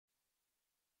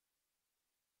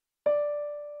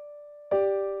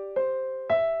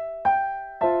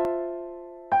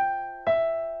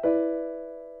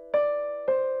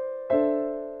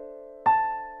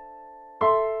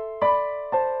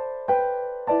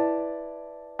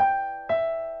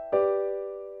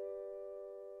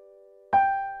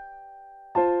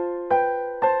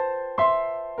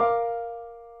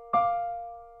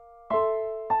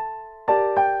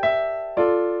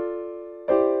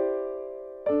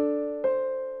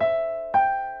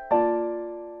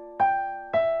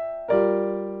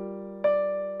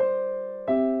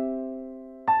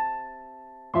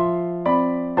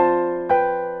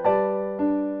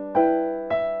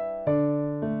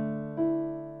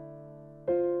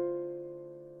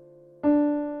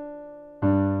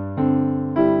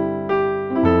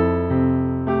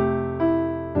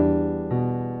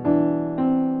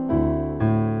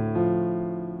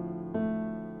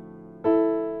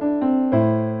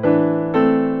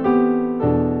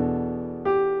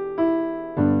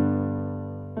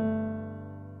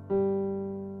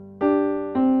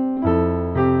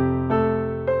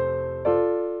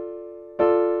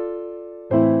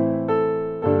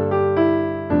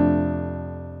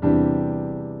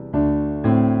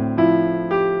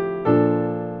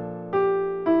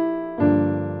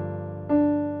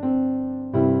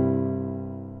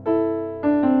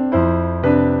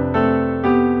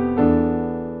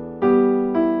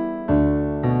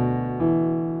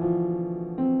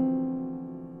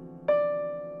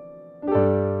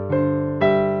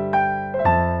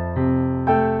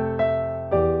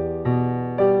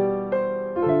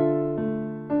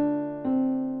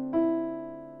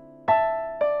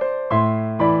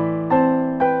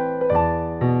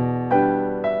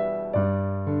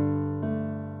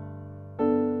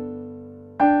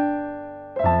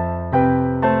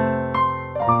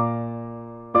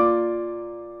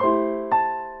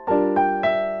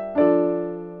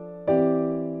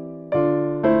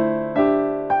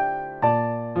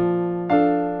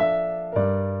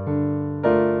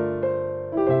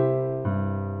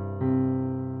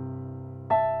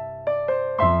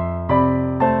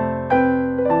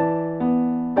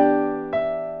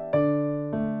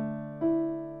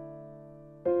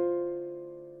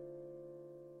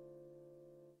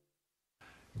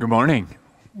morning.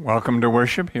 Welcome to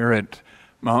worship here at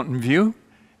Mountain View.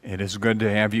 It is good to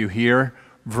have you here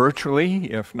virtually,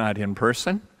 if not in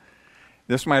person.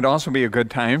 This might also be a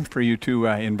good time for you to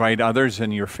invite others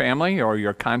in your family or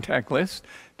your contact list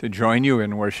to join you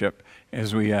in worship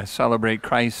as we celebrate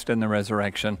Christ and the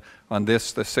resurrection on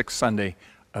this, the sixth Sunday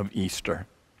of Easter.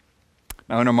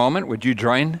 Now in a moment, would you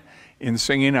join in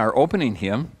singing our opening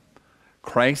hymn,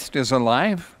 Christ is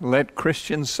Alive, Let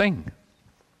Christians Sing.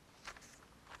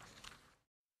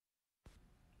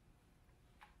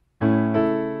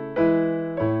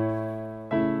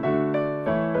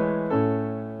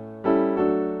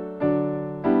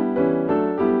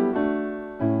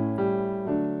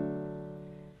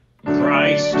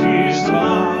 Christ is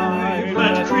alive,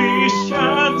 let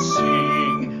Christians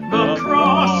sing. The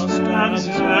cross stands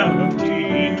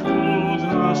empty to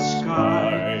the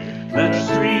sky. Let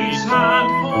streets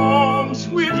and homes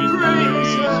with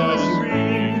praises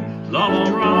ring. Love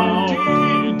drowned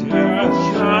in death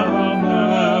shall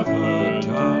never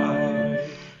die.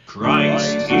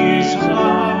 Christ is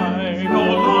alive, no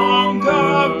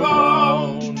longer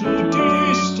bound to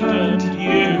distant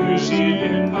years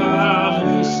in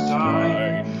Palestine,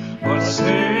 but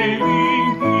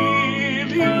saving,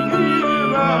 healing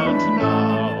here and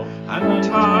now, and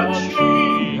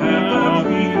touching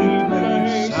every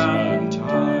place and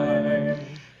time.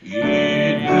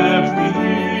 In every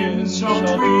inch of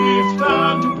drift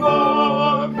and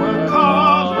war, where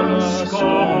colors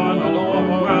scorn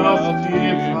or wealth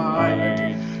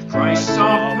divine, Christ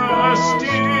suffers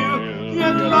still,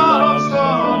 yet loves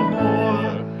the more,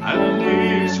 and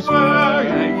lives where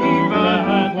even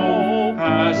hope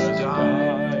has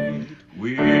died.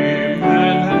 Women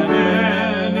and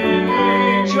men in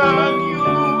age and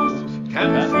youth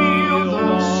can feel the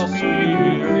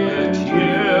Spirit,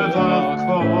 hear the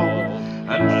call,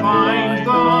 and find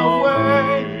the way,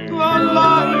 the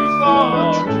life, the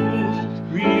truth,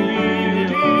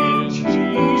 revealed in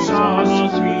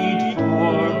Jesus' feet for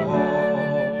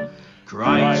all.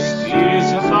 Christ is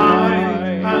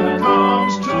alive and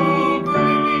comes to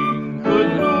bring good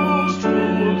news to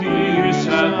this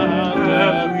and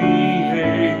every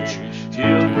age,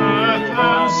 till earth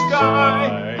and sky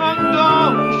and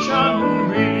ocean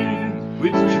ring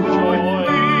with joy,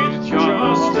 with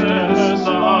justice,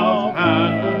 love,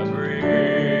 and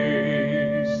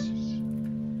praise.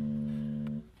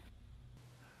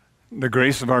 The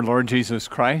grace of our Lord Jesus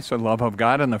Christ, the love of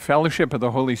God, and the fellowship of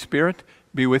the Holy Spirit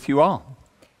be with you all.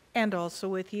 And also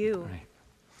with you. Right.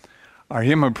 Our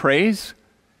hymn of praise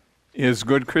is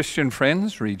Good Christian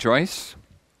Friends, Rejoice.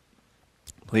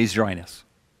 Please join us.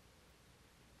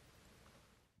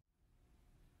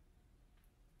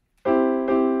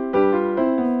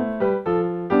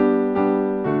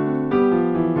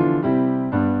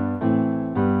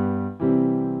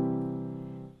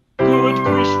 Good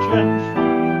Christian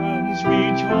friends,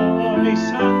 rejoice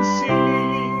and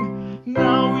sing.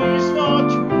 Now is the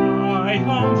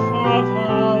triumph of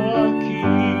our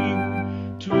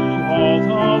King. To all the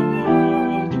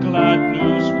world glad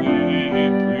news we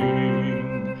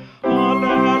bring.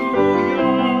 Alleluia,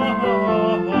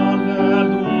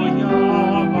 alleluia,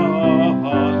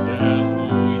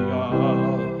 alleluia.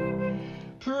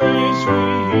 Praise we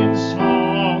in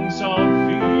songs of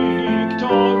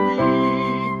victory,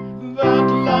 that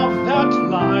love, that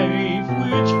life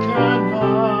which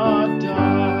cannot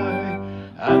die,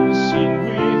 and sing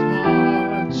with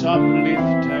hearts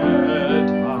uplifted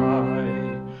high.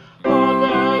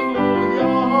 Alleluia,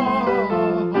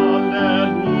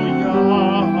 alleluia,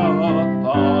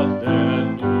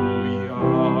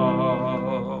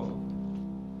 alleluia.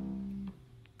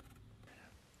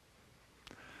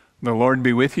 The Lord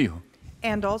be with you.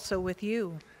 And also with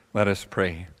you. Let us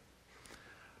pray.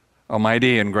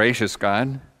 Almighty and gracious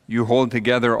God, you hold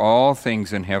together all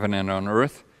things in heaven and on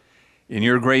earth. In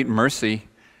your great mercy,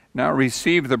 now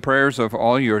receive the prayers of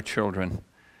all your children,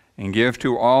 and give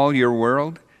to all your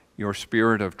world your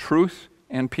spirit of truth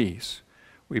and peace.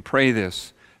 We pray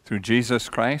this through Jesus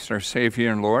Christ, our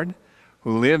Savior and Lord,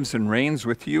 who lives and reigns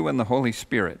with you in the Holy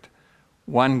Spirit,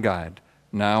 one God,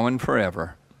 now and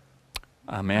forever.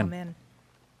 Amen. Amen.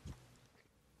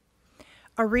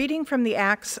 A reading from the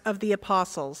Acts of the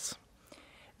Apostles.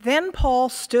 Then Paul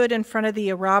stood in front of the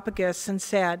Areopagus and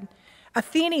said,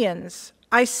 Athenians,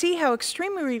 I see how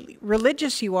extremely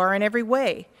religious you are in every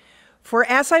way. For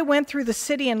as I went through the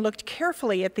city and looked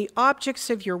carefully at the objects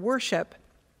of your worship,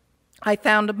 I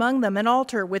found among them an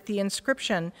altar with the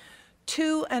inscription,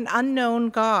 To an Unknown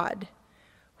God.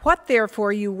 What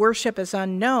therefore you worship as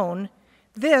unknown,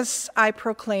 this I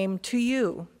proclaim to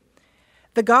you.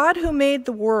 The God who made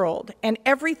the world and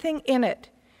everything in it,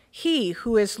 He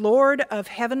who is Lord of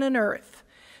heaven and earth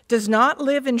does not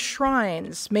live in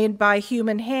shrines made by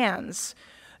human hands,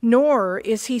 nor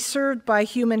is he served by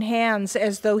human hands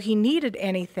as though he needed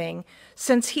anything,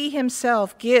 since he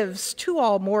himself gives to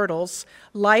all mortals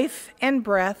life and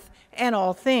breath and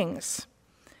all things.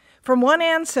 From one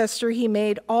ancestor he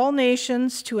made all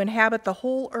nations to inhabit the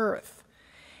whole earth,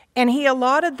 and he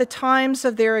allotted the times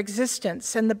of their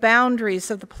existence and the boundaries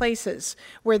of the places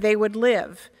where they would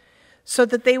live, so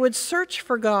that they would search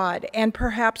for God and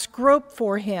perhaps grope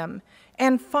for him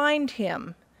and find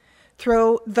him,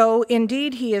 though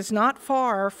indeed he is not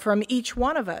far from each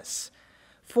one of us.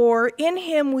 For in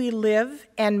him we live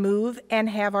and move and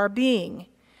have our being,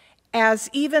 as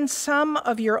even some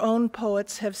of your own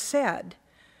poets have said,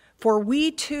 for we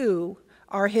too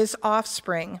are his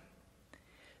offspring.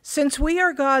 Since we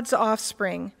are God's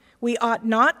offspring, we ought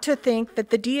not to think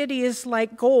that the deity is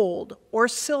like gold or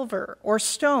silver or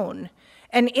stone,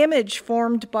 an image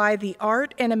formed by the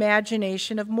art and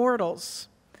imagination of mortals.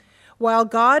 While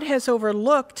God has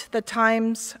overlooked the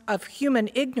times of human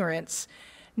ignorance,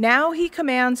 now he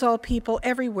commands all people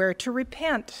everywhere to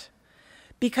repent,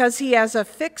 because he has a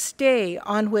fixed day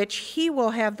on which he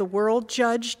will have the world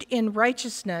judged in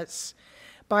righteousness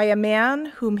by a man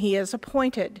whom he has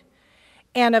appointed.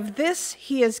 And of this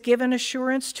he has given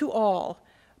assurance to all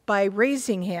by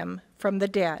raising him from the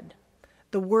dead.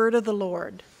 The word of the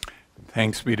Lord.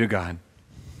 Thanks be to God.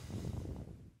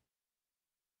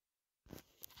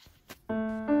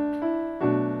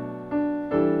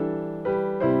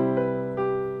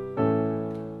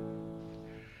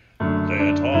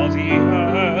 Let all the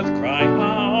earth cry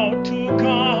out to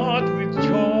God with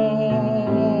joy.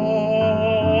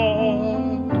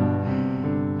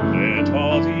 Let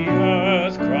all the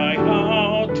earth cry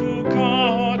out to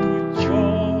God with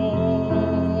joy.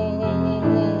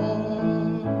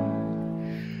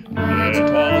 Let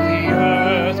all the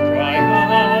earth cry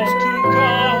out to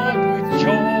God with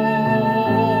joy.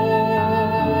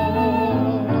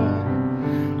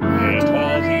 Let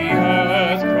all the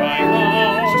earth cry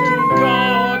out to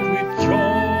God with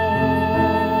joy.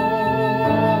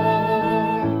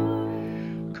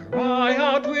 Cry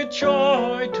out with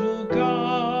joy to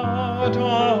God,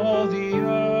 all the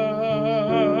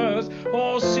earth.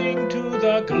 Oh, sing to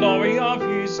the glory of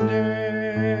his name.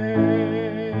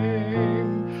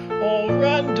 Oh,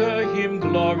 render him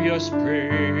glorious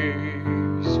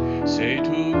praise. Say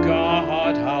to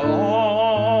God, how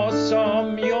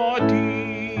awesome your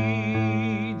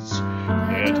deeds.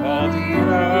 Let all the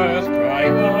earth cry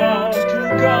out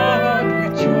to God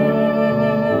with joy.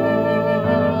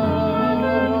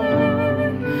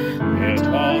 Let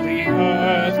all the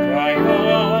earth cry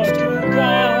out to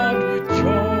God with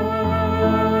joy.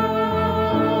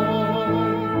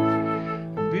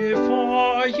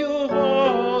 Before you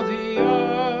all the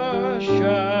earth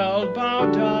shall bow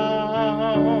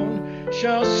down,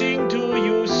 shall sing to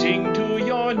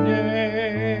your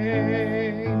name.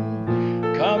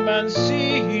 Come and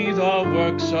see the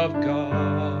works of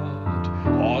God,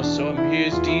 awesome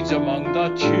his deeds among the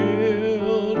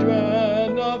children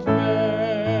of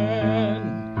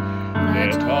men.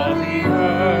 Let all the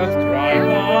earth cry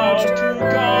out to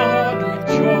God with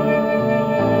joy.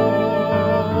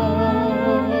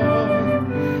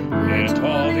 Let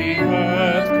all the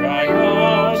earth cry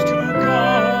out to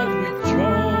God with joy.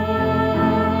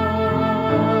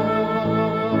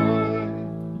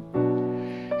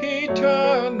 He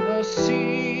turned the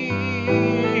sea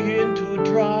into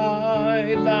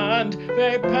dry land.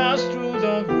 They passed through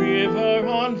the river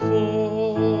on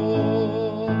foot.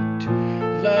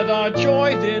 Let our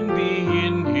joy then be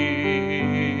in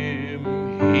him.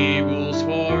 He rules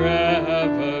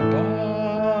forever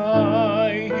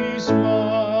by his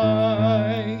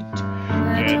might.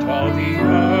 Let all the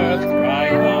earth cry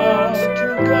out to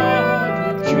God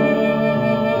with joy.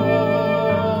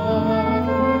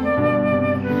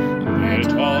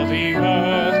 Let all the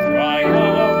earth cry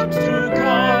out to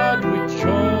God with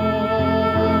joy.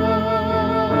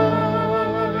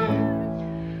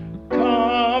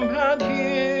 Come and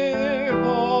hear,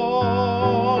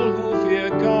 all who fear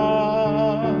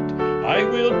God. I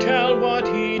will tell what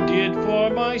he did for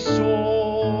my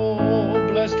soul.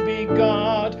 Blessed be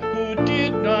God, who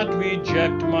did not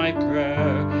reject my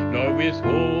prayer, nor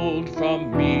withhold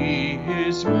from me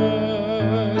his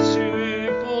merciful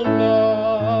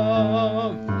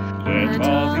love. Let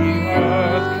all the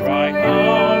earth cry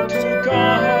out to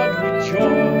God with joy.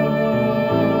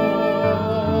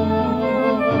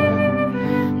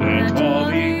 Let all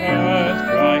the earth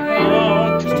cry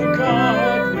out to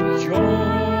God with joy.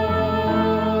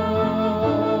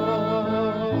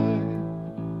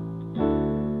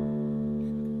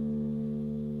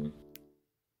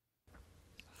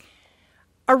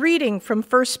 A reading from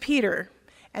 1 Peter,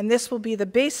 and this will be the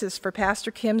basis for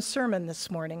Pastor Kim's sermon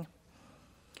this morning.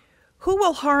 Who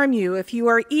will harm you if you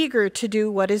are eager to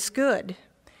do what is good?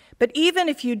 But even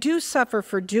if you do suffer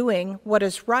for doing what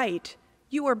is right,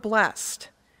 you are blessed.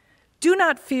 Do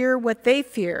not fear what they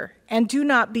fear, and do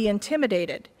not be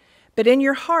intimidated, but in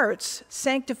your hearts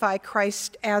sanctify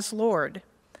Christ as Lord.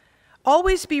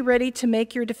 Always be ready to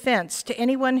make your defense to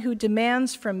anyone who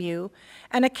demands from you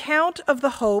an account of the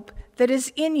hope that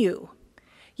is in you,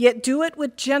 yet do it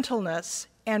with gentleness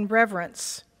and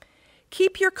reverence.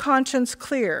 Keep your conscience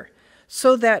clear,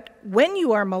 so that when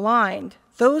you are maligned,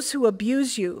 those who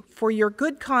abuse you for your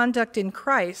good conduct in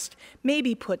Christ may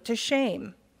be put to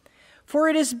shame. For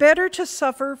it is better to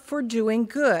suffer for doing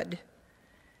good,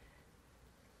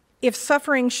 if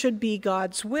suffering should be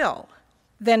God's will,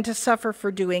 than to suffer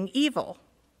for doing evil.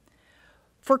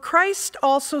 For Christ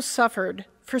also suffered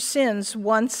for sins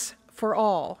once for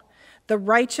all, the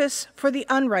righteous for the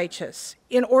unrighteous,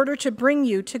 in order to bring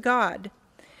you to God.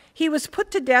 He was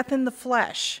put to death in the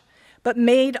flesh, but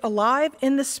made alive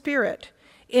in the Spirit,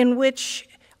 in which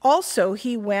also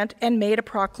he went and made a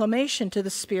proclamation to the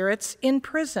spirits in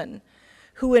prison,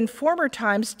 who in former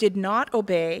times did not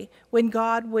obey when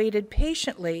God waited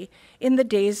patiently in the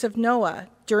days of Noah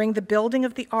during the building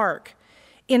of the ark,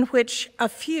 in which a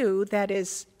few, that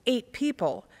is, 8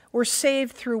 people, were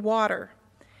saved through water.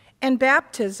 And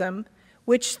baptism,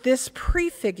 which this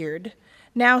prefigured,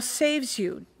 now saves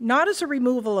you, not as a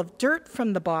removal of dirt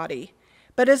from the body,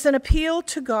 but as an appeal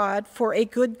to God for a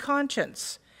good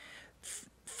conscience,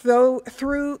 through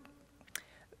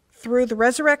the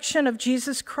resurrection of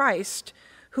Jesus Christ,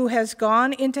 who has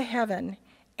gone into heaven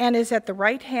and is at the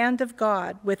right hand of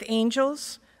God with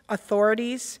angels,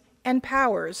 authorities, and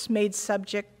powers made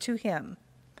subject to him.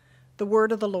 The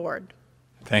word of the Lord.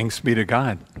 Thanks be to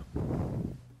God.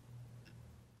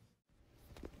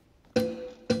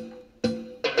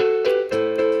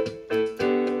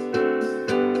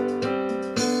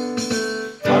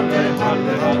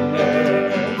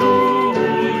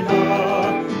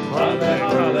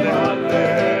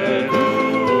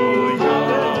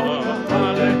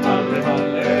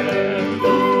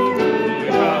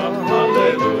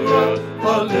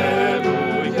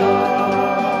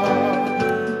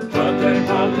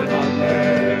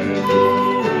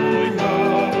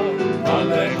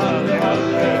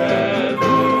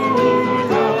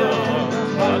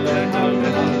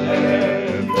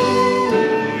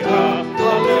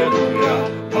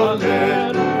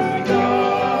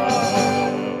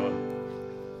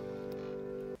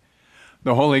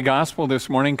 The Holy Gospel this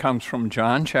morning comes from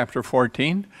John chapter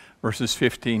 14, verses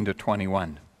 15 to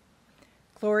 21.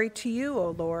 Glory to you,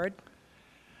 O Lord.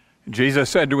 Jesus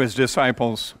said to his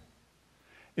disciples,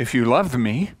 "If you love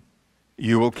me,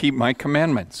 you will keep my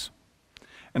commandments.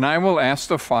 And I will ask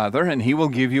the Father, and he will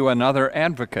give you another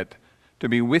advocate to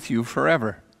be with you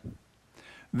forever.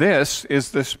 This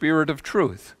is the Spirit of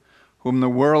truth, whom the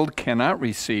world cannot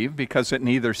receive because it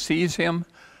neither sees him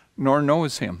nor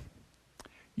knows him.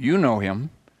 You know him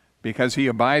because he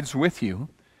abides with you,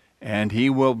 and he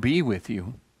will be with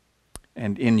you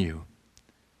and in you.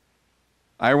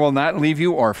 I will not leave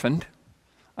you orphaned.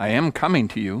 I am coming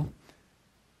to you.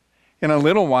 In a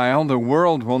little while the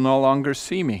world will no longer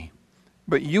see me,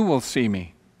 but you will see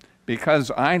me. Because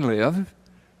I live,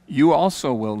 you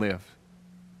also will live.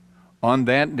 On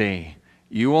that day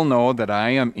you will know that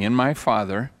I am in my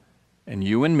Father, and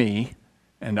you in me,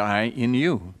 and I in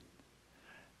you.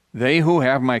 They who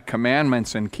have my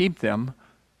commandments and keep them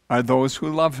are those who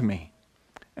love me,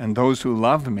 and those who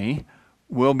love me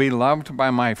will be loved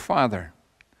by my Father,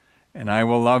 and I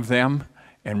will love them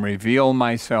and reveal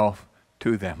myself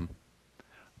to them."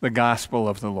 The Gospel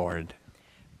of the Lord.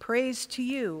 Praise to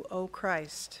you, O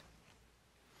Christ.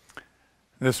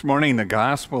 This morning the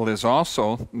Gospel is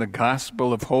also the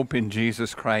Gospel of hope in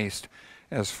Jesus Christ,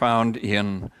 as found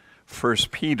in 1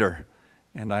 Peter,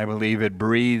 and I believe it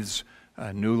breathes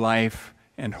new life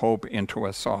and hope into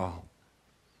us all.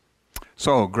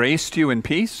 So, grace to you and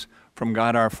peace from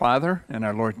God our Father and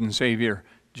our Lord and Savior,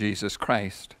 Jesus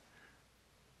Christ.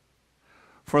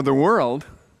 For the world,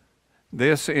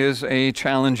 this is a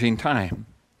challenging time.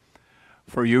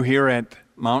 For you here at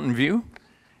Mountain View,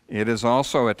 it is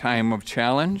also a time of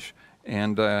challenge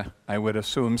and I would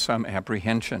assume some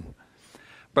apprehension.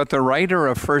 But the writer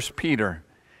of 1 Peter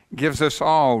gives us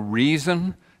all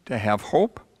reason to have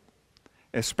hope,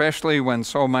 especially when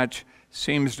so much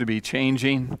seems to be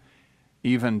changing,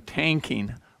 even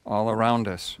tanking all around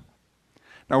us.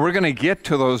 Now we're going to get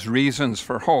to those reasons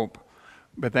for hope,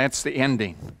 but that's the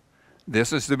ending.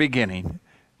 This is the beginning,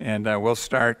 and we'll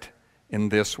start in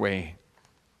this way.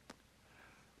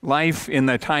 life in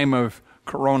the time of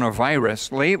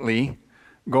coronavirus lately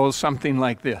goes something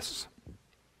like this.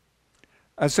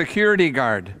 A security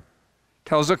guard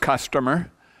tells a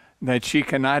customer that she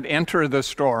cannot enter the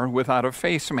store without a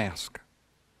face mask.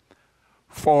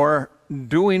 For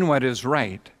doing what is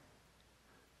right,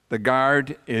 the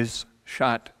guard is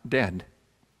shot dead.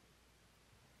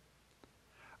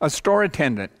 A store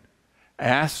attendant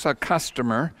asks a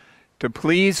customer to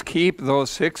please keep those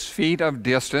 6 feet of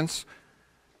distance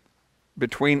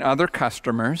between other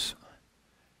customers,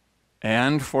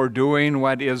 and for doing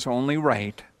what is only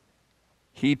right,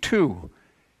 he too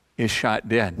is shot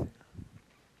dead.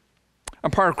 A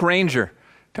park ranger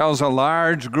tells a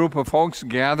large group of folks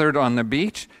gathered on the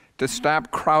beach to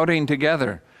stop crowding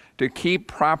together, to keep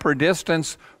proper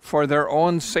distance for their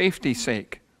own safety's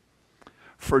sake.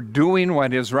 For doing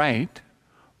what is right,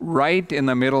 right in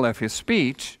the middle of his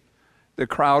speech, the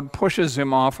crowd pushes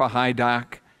him off a high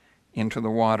dock into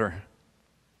the water.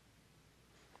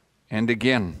 And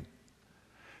again,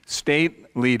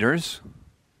 state leaders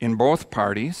in both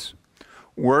parties,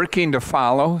 working to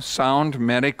follow sound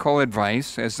medical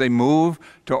advice as they move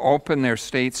to open their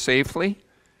states safely,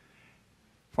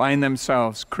 find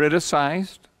themselves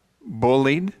criticized,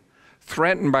 bullied,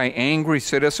 threatened by angry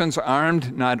citizens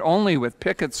armed not only with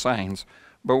picket signs,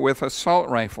 but with assault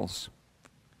rifles.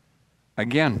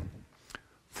 Again,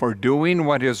 for doing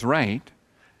what is right,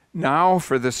 now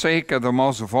for the sake of the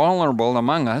most vulnerable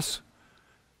among us,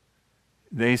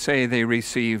 they say they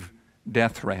receive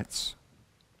death threats.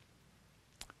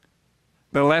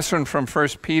 The lesson from 1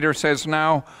 Peter says,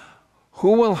 now,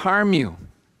 who will harm you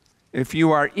if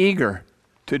you are eager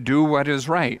to do what is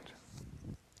right?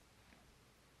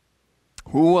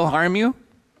 Who will harm you?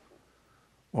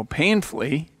 Well,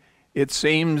 painfully, it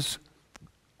seems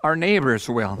our neighbors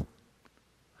will.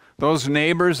 Those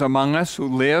neighbors among us who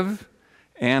live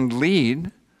and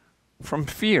lead from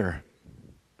fear.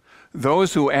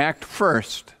 Those who act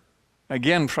first,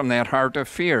 again from that heart of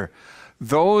fear.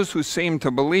 Those who seem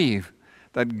to believe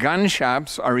that gun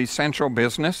shops are essential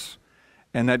business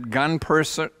and that gun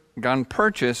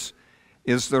purchase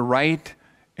is the right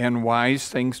and wise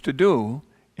things to do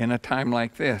in a time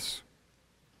like this.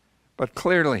 But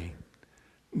clearly,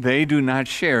 they do not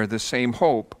share the same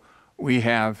hope we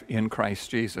have in Christ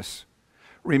Jesus.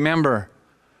 Remember,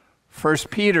 1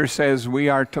 Peter says we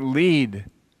are to lead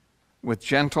with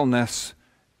gentleness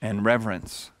and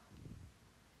reverence.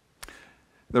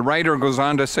 The writer goes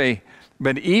on to say,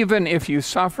 but even if you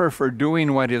suffer for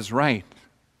doing what is right,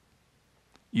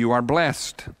 you are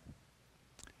blessed.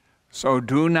 So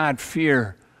do not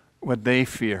fear what they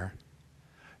fear.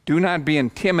 Do not be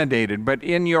intimidated, but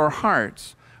in your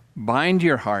hearts, bind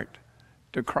your heart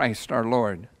to Christ our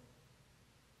Lord.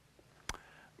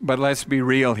 But let's be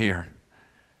real here.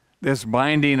 This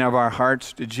binding of our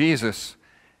hearts to Jesus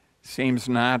seems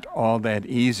not all that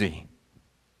easy.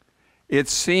 It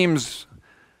seems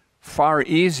far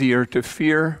easier to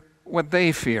fear what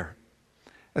they fear,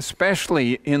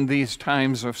 especially in these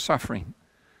times of suffering,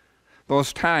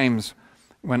 those times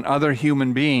when other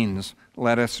human beings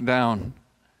let us down,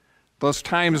 those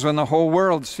times when the whole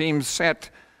world seems set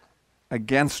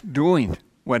against doing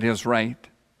what is right,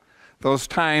 those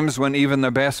times when even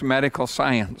the best medical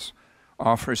science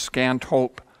offers scant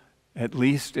hope, at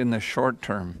least in the short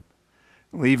term,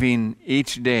 leaving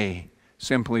each day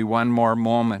simply one more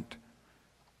moment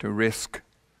to risk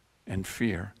and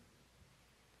fear.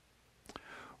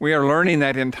 We are learning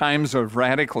that in times of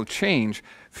radical change,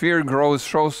 fear grows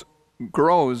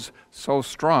so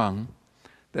strong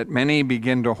that many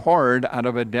begin to hoard out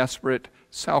of a desperate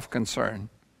self-concern.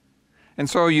 And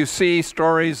so you see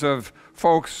stories of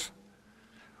folks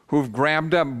who've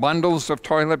grabbed up bundles of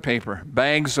toilet paper,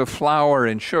 bags of flour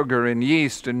and sugar and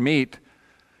yeast and meat,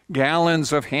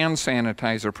 gallons of hand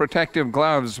sanitizer, protective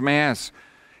gloves, masks,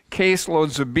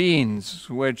 caseloads of beans,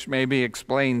 which maybe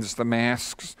explains the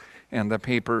masks and the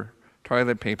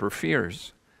toilet paper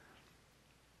fears.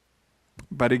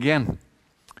 But again,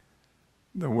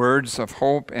 the words of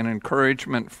hope and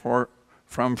encouragement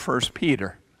from 1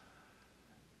 Peter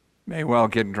may well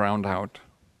get drowned out.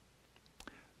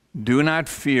 Do not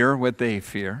fear what they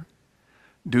fear.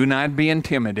 Do not be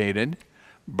intimidated.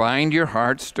 Bind your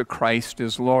hearts to Christ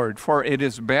as Lord, for it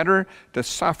is better to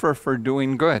suffer for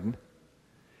doing good,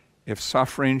 if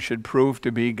suffering should prove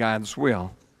to be God's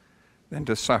will, than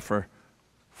to suffer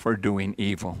for doing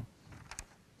evil.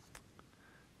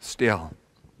 Still,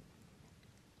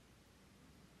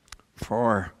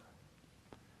 for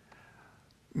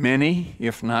many,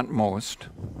 if not most,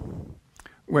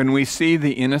 when we see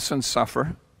the innocent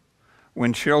suffer,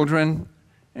 when children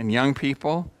and young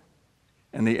people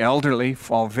and the elderly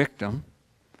fall victim,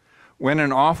 when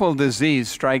an awful disease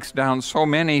strikes down so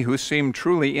many who seem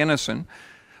truly innocent,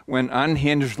 when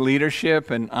unhinged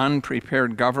leadership and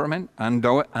unprepared government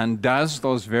undoes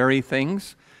those very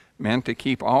things meant to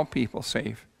keep all people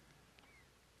safe,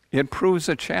 it proves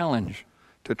a challenge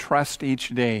to trust each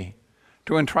day,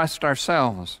 to entrust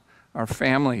ourselves, our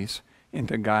families,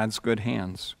 into God's good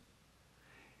hands.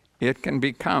 It can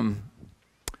become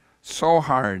so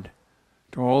hard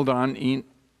to hold on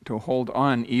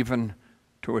even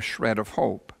to a shred of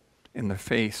hope in the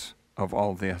face of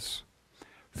all this.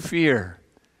 Fear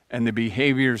and the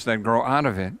behaviors that grow out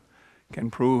of it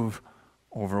can prove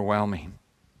overwhelming.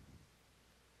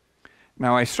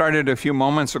 Now, I started a few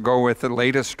moments ago with the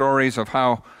latest stories of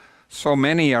how so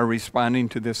many are responding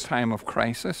to this time of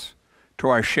crisis, to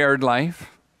our shared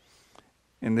life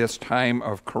in this time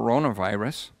of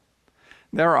coronavirus.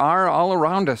 There are all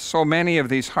around us so many of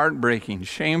these heartbreaking,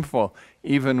 shameful,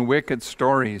 even wicked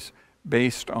stories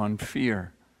based on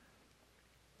fear.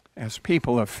 As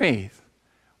people of faith,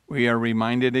 we are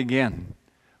reminded again,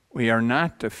 we are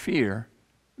not to fear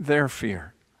their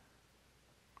fear.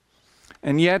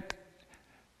 And yet,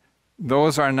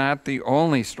 those are not the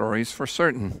only stories for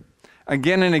certain.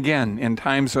 Again and again, in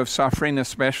times of suffering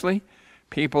especially,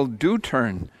 people do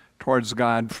turn towards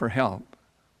God for help.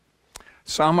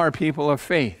 Some are people of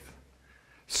faith.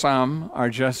 Some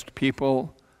are just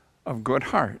people of good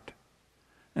heart.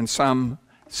 And some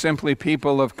simply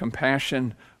people of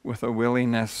compassion with a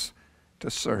willingness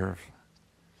to serve.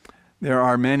 There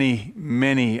are many,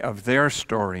 many of their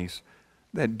stories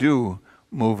that do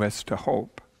move us to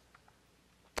hope.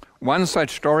 One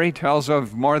such story tells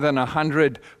of more than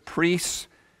 100 priests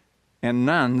and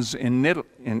nuns in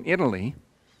Italy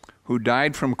who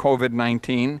died from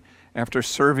COVID-19 after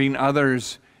serving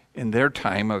others in their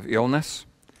time of illness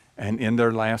and in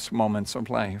their last moments of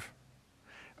life.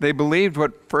 They believed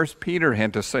what 1 Peter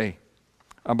had to say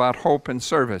about hope and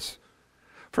service.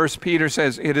 1 Peter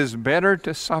says, "It is better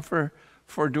to suffer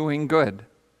for doing good,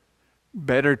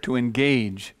 better to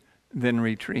engage than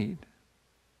retreat."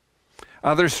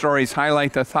 Other stories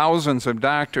highlight the thousands of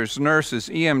doctors, nurses,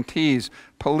 EMTs,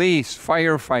 police,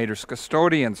 firefighters,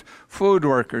 custodians, food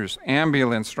workers,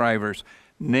 ambulance drivers,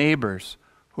 neighbors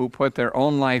who put their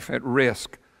own life at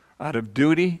risk out of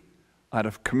duty, out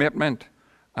of commitment,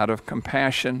 out of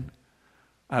compassion,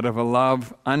 out of a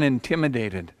love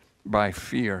unintimidated by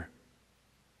fear.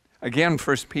 Again,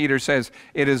 1 Peter says,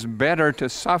 "It is better to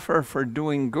suffer for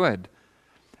doing good,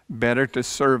 better to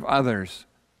serve others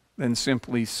than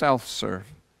simply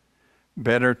self-serve,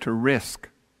 better to risk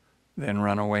than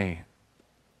run away."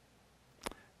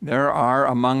 There are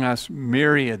among us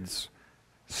myriads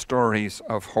stories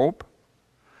of hope,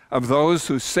 of those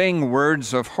who sing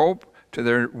words of hope to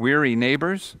their weary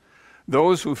neighbors,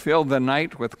 those who filled the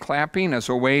night with clapping as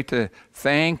a way to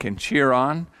thank and cheer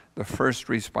on the first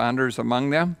responders among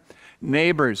them,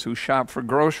 neighbors who shop for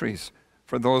groceries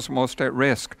for those most at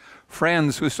risk,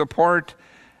 friends who support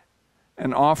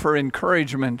and offer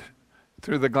encouragement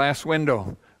through the glass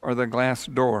window or the glass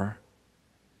door,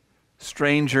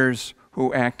 strangers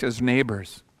who act as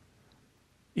neighbors,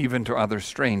 even to other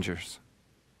strangers.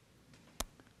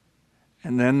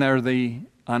 And then there are the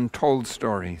untold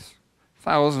stories,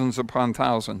 thousands upon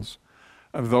thousands,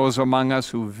 of those among us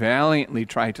who valiantly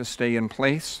try to stay in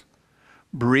place,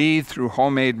 breathe through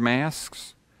homemade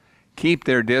masks, keep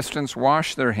their distance,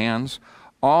 wash their hands,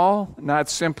 all not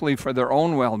simply for their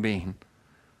own well-being,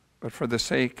 but for the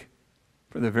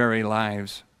very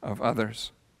lives of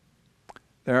others.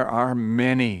 There are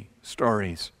many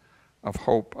stories of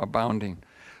hope abounding.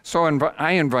 So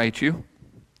I invite you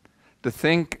to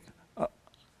think of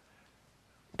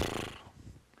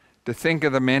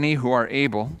the many who are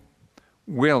able,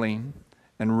 willing,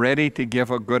 and ready to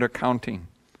give a good accounting,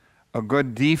 a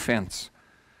good defense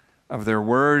of their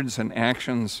words and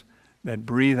actions that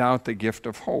breathe out the gift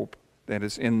of hope that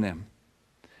is in them.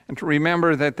 And to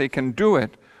remember that they can do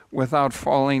it without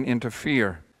falling into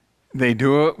fear. They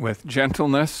do it with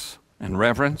gentleness and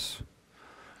reverence,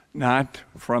 not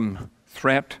from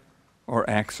threat or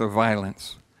acts of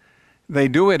violence. They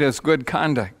do it as good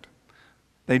conduct.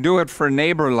 They do it for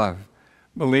neighbor love,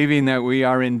 believing that we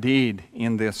are indeed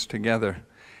in this together.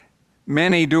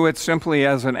 Many do it simply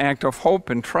as an act of hope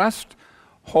and trust,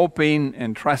 hoping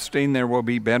and trusting there will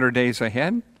be better days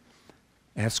ahead.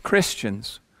 As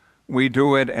Christians, we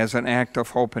do it as an act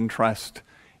of hope and trust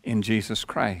in Jesus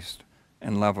Christ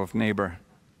and love of neighbor.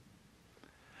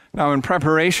 Now, in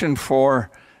preparation for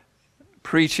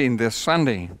preaching this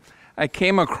Sunday, I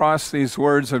came across these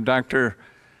words of Dr.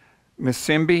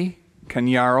 Msimbi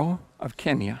Kanyaro of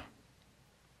Kenya.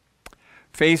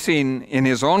 Facing in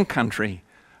his own country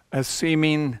a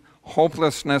seeming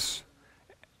hopelessness,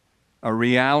 a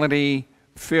reality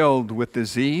filled with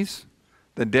disease,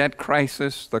 the debt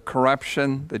crisis, the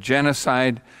corruption, the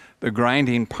genocide, the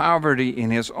grinding poverty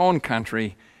in his own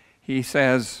country, he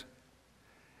says,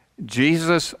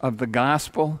 Jesus of the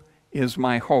gospel is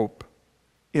my hope,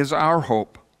 is our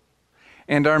hope.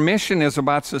 And our mission is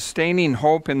about sustaining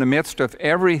hope in the midst of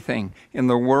everything in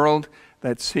the world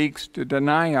that seeks to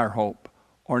deny our hope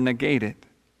or negate it.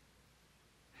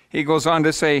 He goes on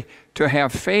to say, to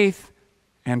have faith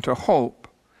and to hope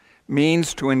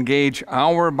means to engage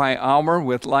hour by hour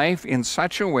with life in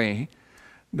such a way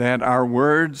that our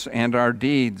words and our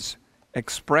deeds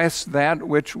express that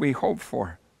which we hope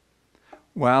for,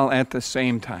 while at the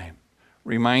same time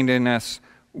reminding us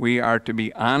we are to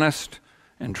be honest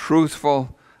and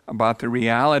truthful about the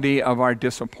reality of our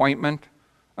disappointment,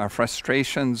 our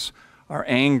frustrations, our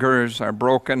angers, our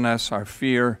brokenness, our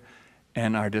fear,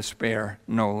 and our despair,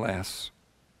 no less.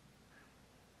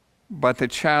 But the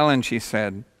challenge, he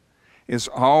said, is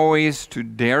always to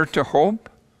dare to hope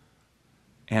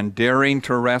and daring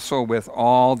to wrestle with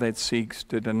all that seeks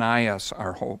to deny us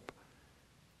our hope.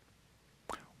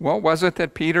 What was it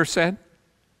that Peter said?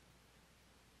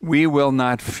 We will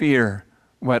not fear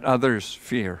what others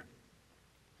fear.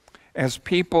 As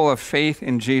people of faith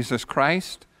in Jesus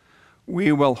Christ,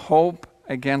 we will hope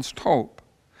against hope.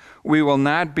 We will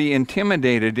not be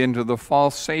intimidated into the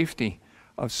false safety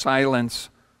of silence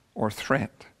or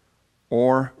threat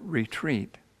or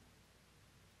retreat.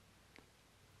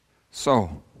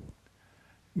 So,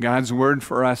 God's word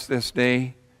for us this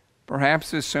day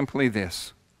perhaps is simply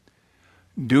this: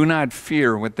 do not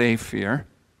fear what they fear.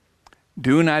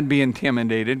 Do not be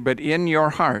intimidated, but in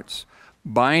your hearts,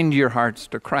 bind your hearts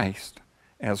to Christ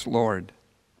as Lord,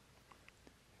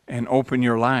 and open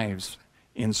your lives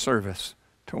in service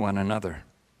to one another.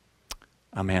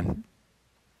 Amen.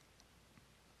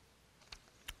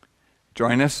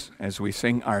 Join us as we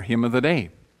sing our hymn of the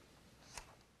day.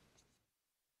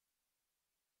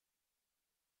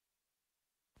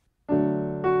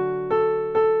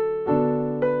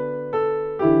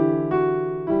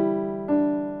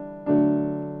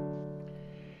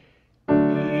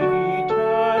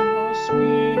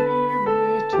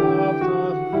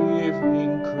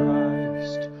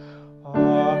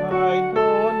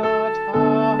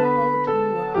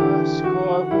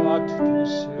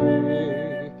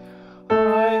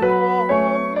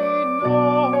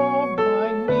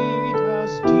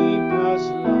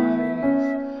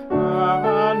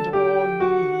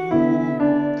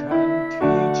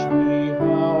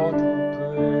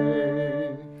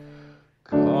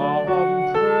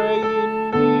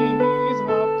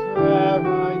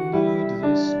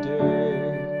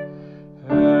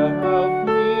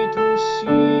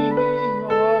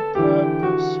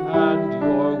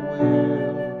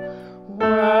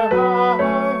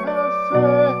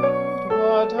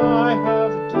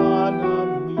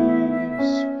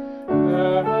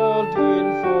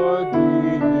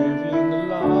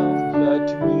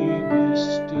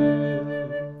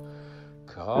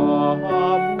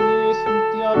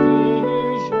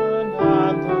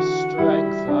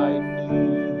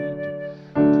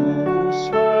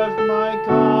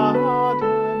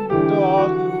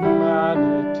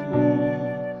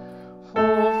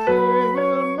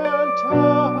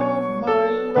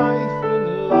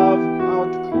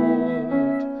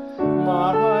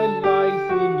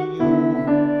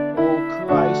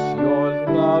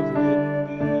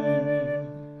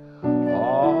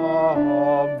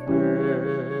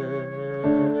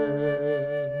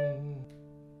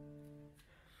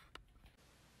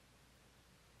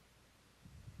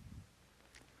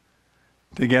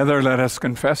 Together, let us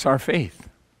confess our faith.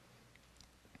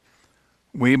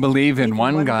 We believe in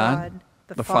one God,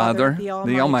 the Father,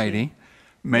 the Almighty,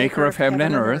 maker of heaven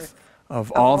and earth,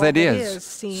 of all that is,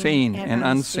 seen and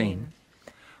unseen.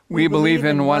 We believe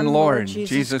in one Lord,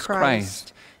 Jesus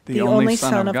Christ, the only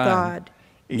Son of God,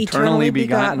 eternally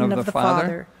begotten of the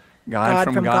Father, God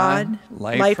from God,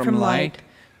 light from light,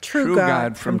 true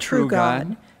God from true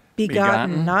God,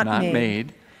 begotten, not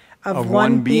made, of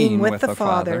one being with the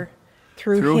Father.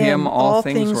 Through him all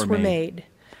things were made.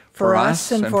 For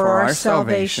us and for our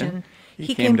salvation,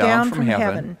 he came down from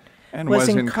heaven and was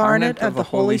incarnate of the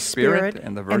Holy Spirit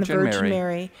and the Virgin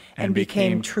Mary and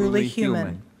became truly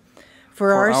human.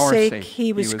 For our sake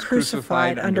he was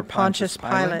crucified under Pontius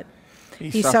Pilate.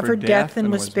 He suffered death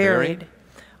and was buried.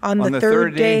 On the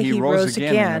third day he rose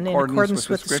again in accordance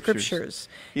with the Scriptures.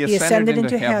 He ascended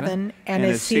into heaven and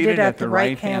is seated at the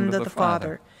right hand of the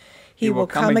Father. He will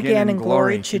come again in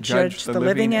glory to judge the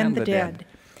living and the dead,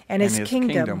 and his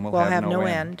kingdom will have no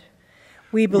end.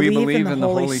 We believe in the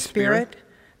Holy Spirit,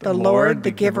 the Lord,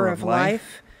 the giver of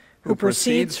life, who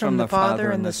proceeds from the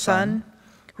Father and the Son,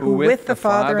 who with the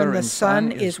Father and the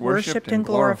Son is worshipped and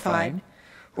glorified,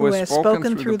 who has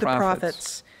spoken through the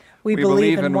prophets. We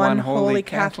believe in one holy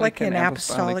Catholic and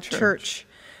apostolic Church.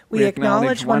 We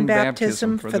acknowledge one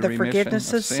baptism for the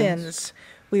forgiveness of sins.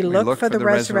 We look for the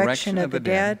resurrection of the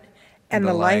dead and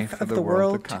the life of the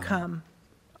world to come.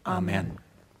 Amen.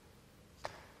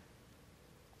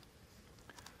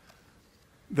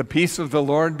 The peace of the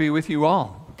Lord be with you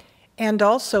all. And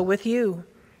also with you.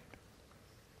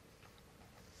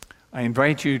 I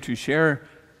invite you to share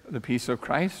the peace of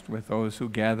Christ with those who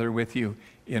gather with you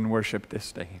in worship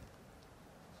this day.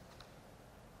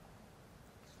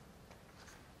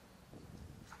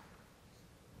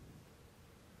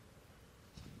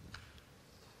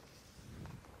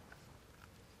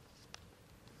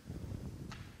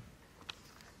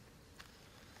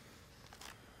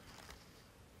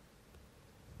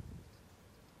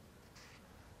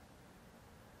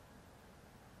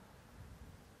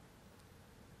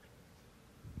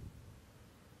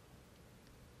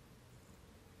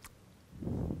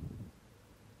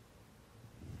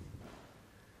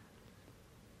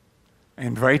 I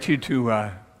invite you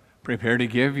to prepare to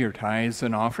give your tithes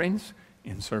and offerings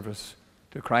in service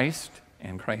to Christ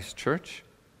and Christ's church.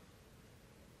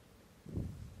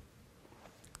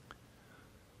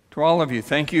 To all of you,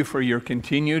 thank you for your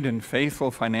continued and faithful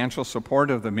financial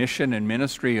support of the mission and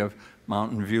ministry of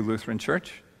Mountain View Lutheran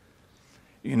Church.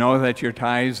 You know that your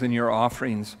tithes and your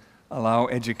offerings allow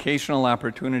educational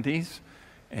opportunities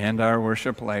and our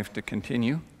worship life to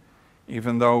continue,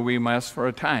 even though we must for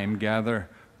a time gather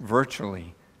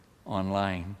virtually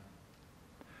online.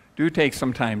 Do take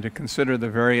some time to consider the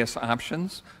various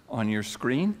options on your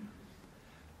screen,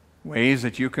 ways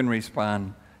that you can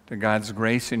respond to God's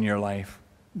grace in your life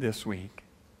this week.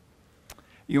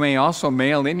 You may also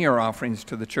mail in your offerings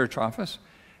to the church office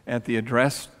at the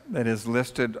address that is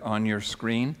listed on your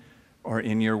screen or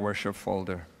in your worship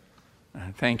folder.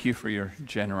 Thank you for your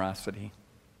generosity.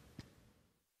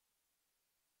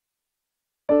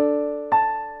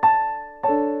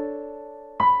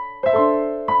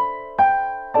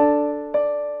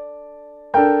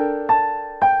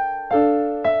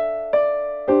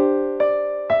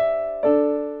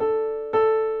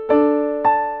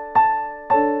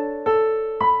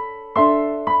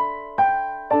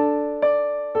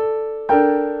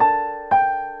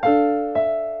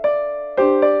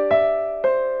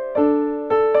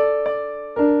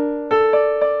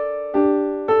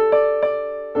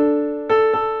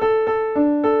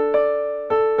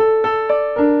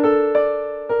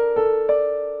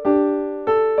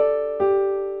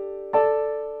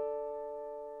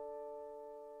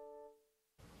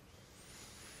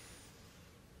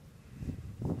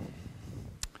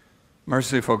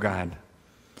 Merciful God,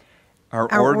 our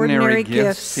ordinary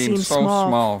gifts seem so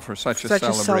small for such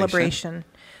a celebration,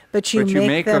 but you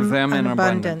make them in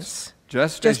abundance,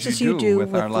 just as you do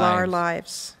with our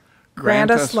lives. Grant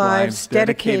us lives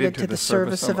dedicated to the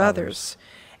service of others,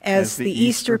 as the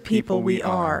Easter people we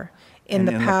are, in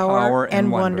the power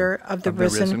and wonder of the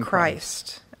risen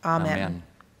Christ. Amen.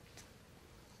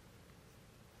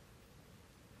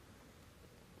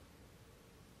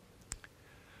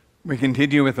 We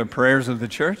continue with the prayers of the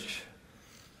church.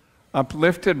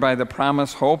 Uplifted by the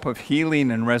promised hope of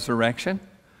healing and resurrection,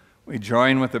 we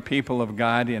join with the people of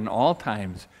God in all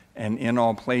times and in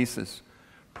all places,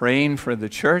 praying for the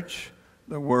church,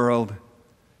 the world,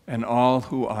 and all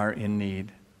who are in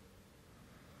need.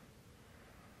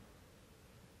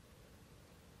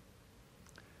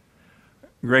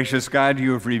 Gracious God,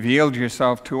 you have revealed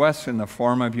yourself to us in the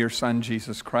form of your Son,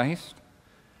 Jesus Christ.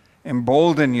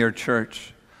 Embolden your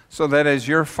church, so that as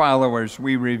your followers,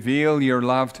 we reveal your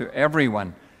love to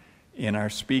everyone in our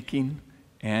speaking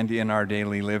and in our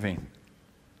daily living.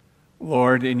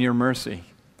 Lord, in your mercy,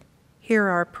 hear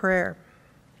our prayer.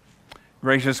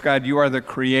 Gracious God, you are the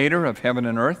creator of heaven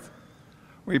and earth.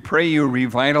 We pray you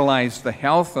revitalize the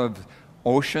health of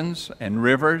oceans and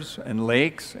rivers and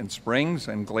lakes and springs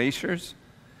and glaciers,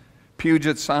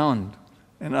 Puget Sound,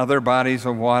 and other bodies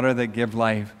of water that give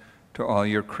life to all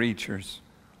your creatures.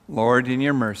 Lord, in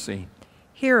your mercy,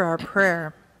 hear our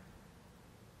prayer.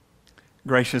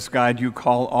 Gracious God, you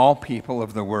call all people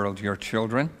of the world your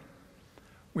children.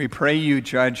 We pray you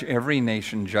judge every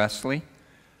nation justly,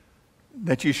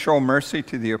 that you show mercy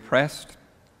to the oppressed,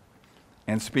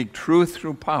 and speak truth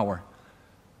through power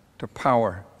to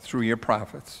power through your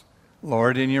prophets.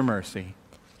 Lord, in your mercy,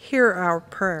 hear our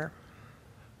prayer.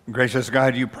 Gracious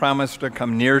God, you promise to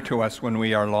come near to us when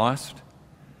we are lost.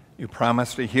 You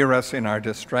promise to hear us in our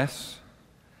distress.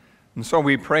 And so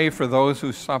we pray for those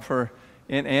who suffer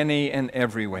in any and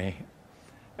every way,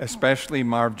 especially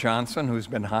Marv Johnson, who's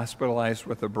been hospitalized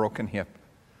with a broken hip.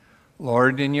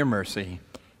 Lord, in your mercy,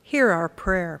 hear our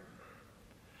prayer.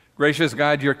 Gracious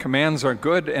God, your commands are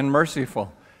good and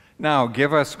merciful. Now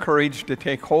give us courage to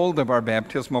take hold of our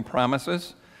baptismal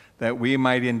promises, that we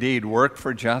might indeed work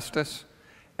for justice,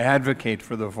 advocate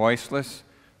for the voiceless,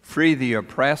 free the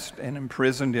oppressed and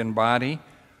imprisoned in body,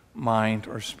 mind,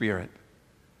 or spirit.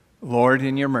 Lord,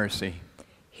 in your mercy,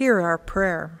 hear our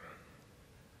prayer.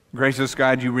 Gracious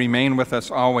God, you remain with us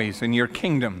always, and your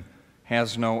kingdom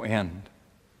has no end.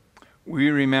 We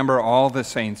remember all the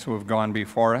saints who have gone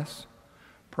before us,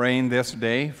 praying this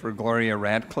day for Gloria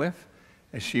Radcliffe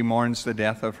as she mourns the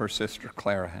death of her sister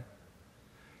Clara.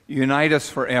 Unite us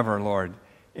forever, Lord,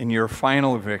 in your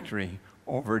final victory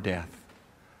over death.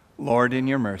 Lord, in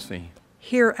your mercy,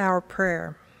 hear our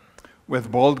prayer.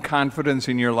 With bold confidence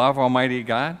in your love, Almighty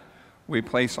God, we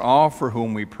place all for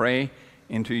whom we pray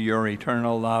into your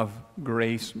eternal love,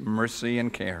 grace, mercy,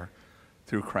 and care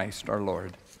through Christ our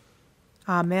Lord.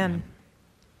 Amen.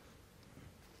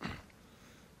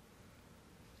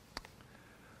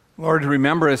 Lord,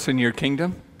 remember us in your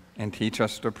kingdom and teach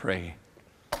us to pray.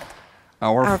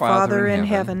 Our Father in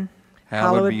heaven,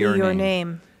 hallowed be your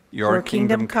name. Your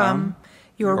kingdom come,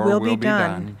 your will be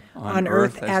done, on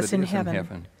earth as in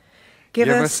heaven. Give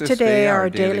us today our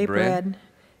daily bread.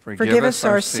 Forgive us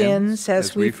our sins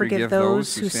as we forgive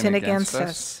those who sin against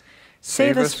us.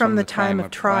 Save us from the time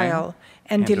of trial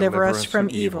and deliver us from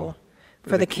evil.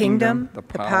 For the kingdom, the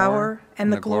power,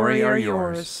 and the glory are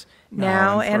yours,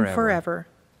 now and forever.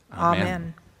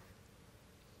 Amen.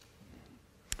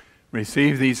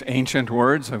 Receive these ancient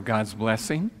words of God's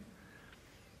blessing.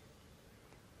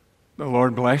 The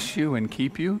Lord bless you and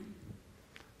keep you.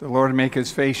 The Lord make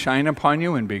his face shine upon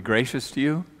you and be gracious to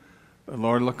you. The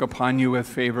Lord look upon you with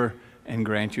favor and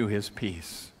grant you his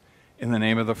peace. In the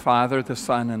name of the Father, the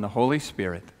Son, and the Holy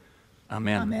Spirit.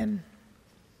 Amen. Amen.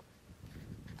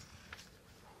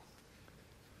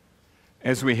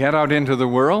 As we head out into the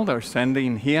world, our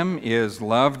sending hymn is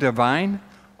Love Divine,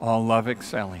 All Love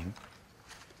Excelling.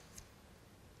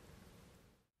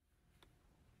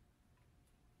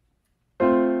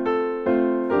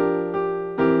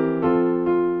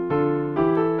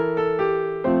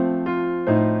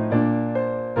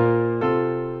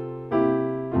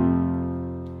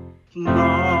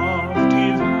 Love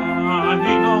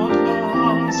divine, all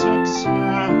love's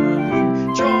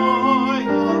excelling, joy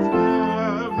of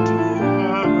heaven to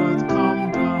earth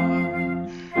come down.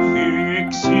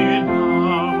 Fix in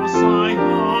us thy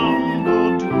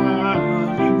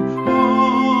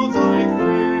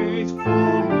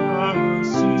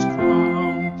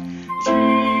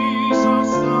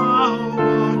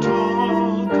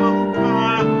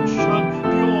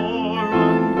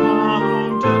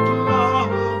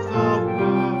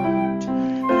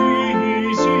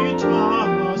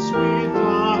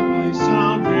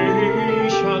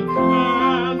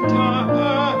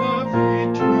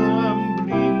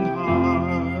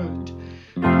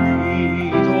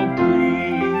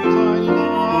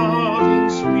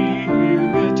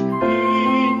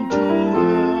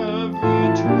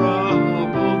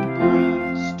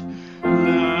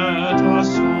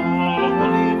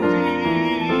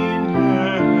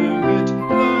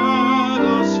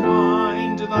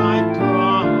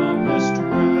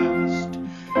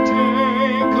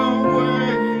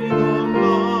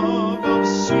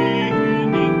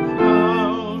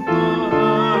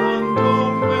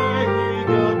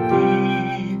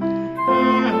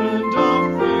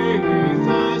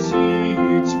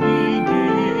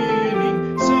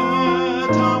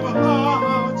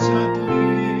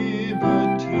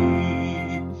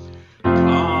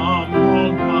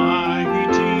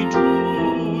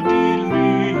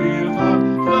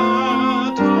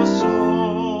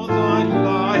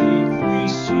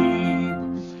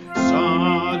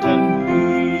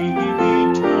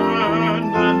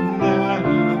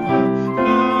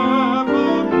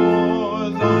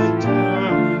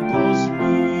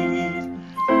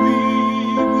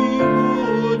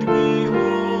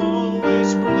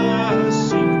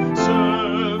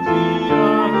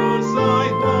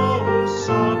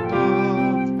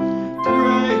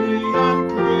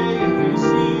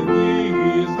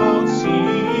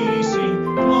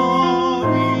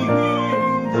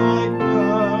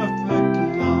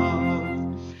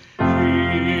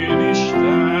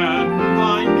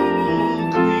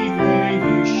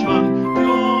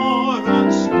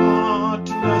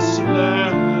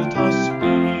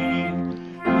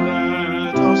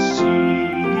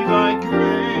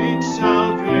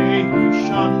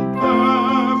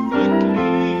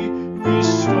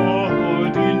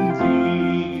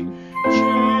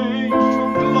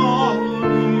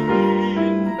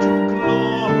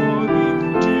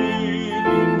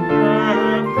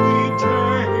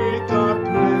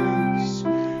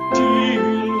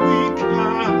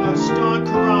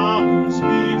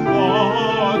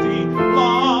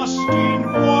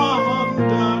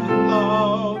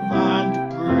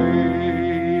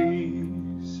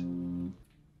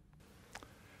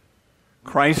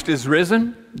Christ is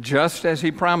risen, just as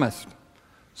he promised.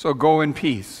 So go in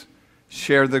peace.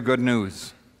 Share the good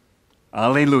news.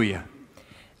 Alleluia.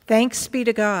 Thanks be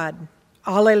to God.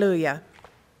 Alleluia.